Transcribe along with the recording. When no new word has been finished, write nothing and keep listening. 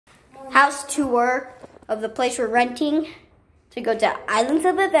house tour of the place we're renting to go to Islands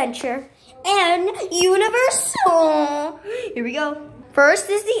of Adventure and Universal. Here we go. First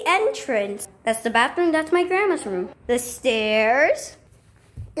is the entrance. That's the bathroom. That's my grandma's room. The stairs.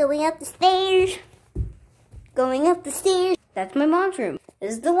 Going up the stairs. Going up the stairs. That's my mom's room.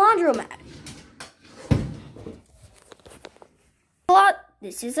 This is the laundromat.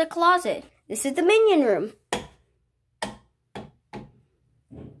 This is a closet. This is the minion room.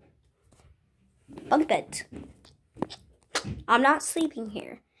 Bunk beds. I'm not sleeping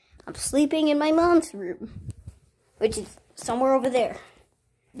here. I'm sleeping in my mom's room, which is somewhere over there.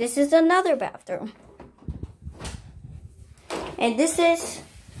 This is another bathroom. And this is,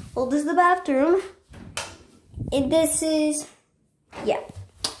 well, this is the bathroom. And this is, yeah.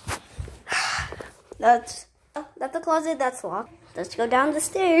 That's the closet, that's locked. Let's go down the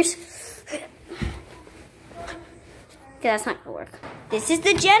stairs. Okay, that's not gonna work. This is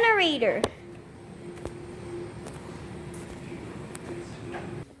the generator.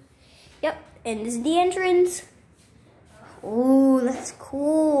 Yep, and this is the entrance. Ooh, that's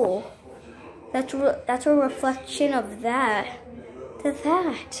cool. That's a reflection of that to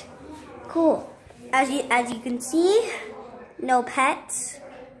that. Cool. As you can see, no pets.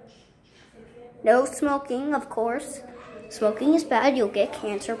 No smoking, of course. Smoking is bad. You'll get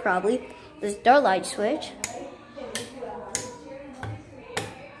cancer probably. There's our light switch.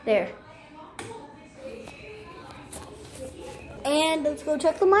 There. And let's go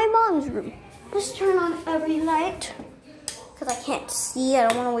check my mom's room. Let's turn on every light because I can't see. I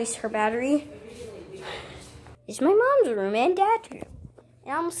don't want to waste her battery. It's my mom's room and dad's room.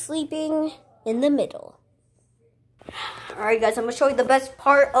 And I'm sleeping in the middle. Alright guys, I'm going to show you the best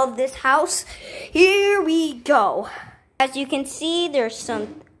part of this house. Here we go. As you can see, there's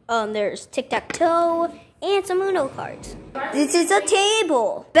some, there's tic-tac-toe and some Uno cards. This is a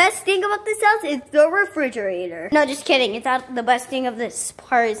table. Best thing about this house is the refrigerator. No, just kidding. It's not the best thing of this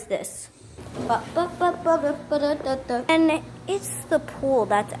part is this. And it's the pool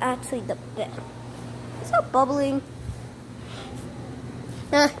that's actually the best. It's not bubbling.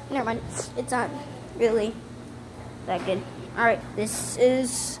 Never mind. It's not really that good. Alright, this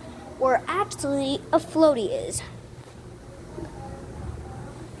is where actually a floaty is.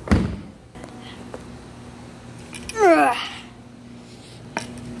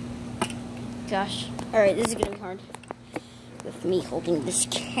 Gosh. Alright, this is getting hard with me holding this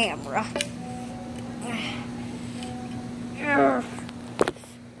camera. Alright,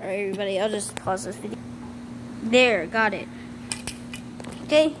 everybody, I'll just pause this video. There, got it.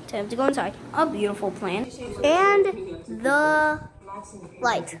 Okay, time to go inside. A beautiful plan. And the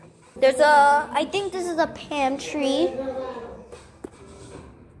light. There's a, I think this is a pantry.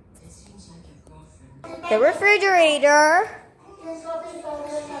 The refrigerator.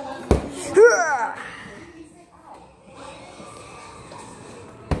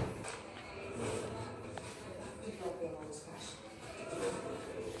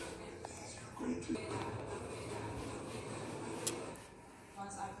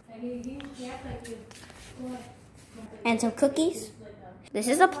 And some cookies. This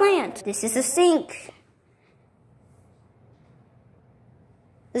is a plant. This is a sink.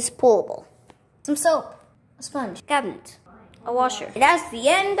 This is pullable. Some soap. A sponge. Cabinet. A washer. And that's the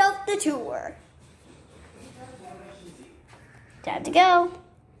end of the tour. Time to go.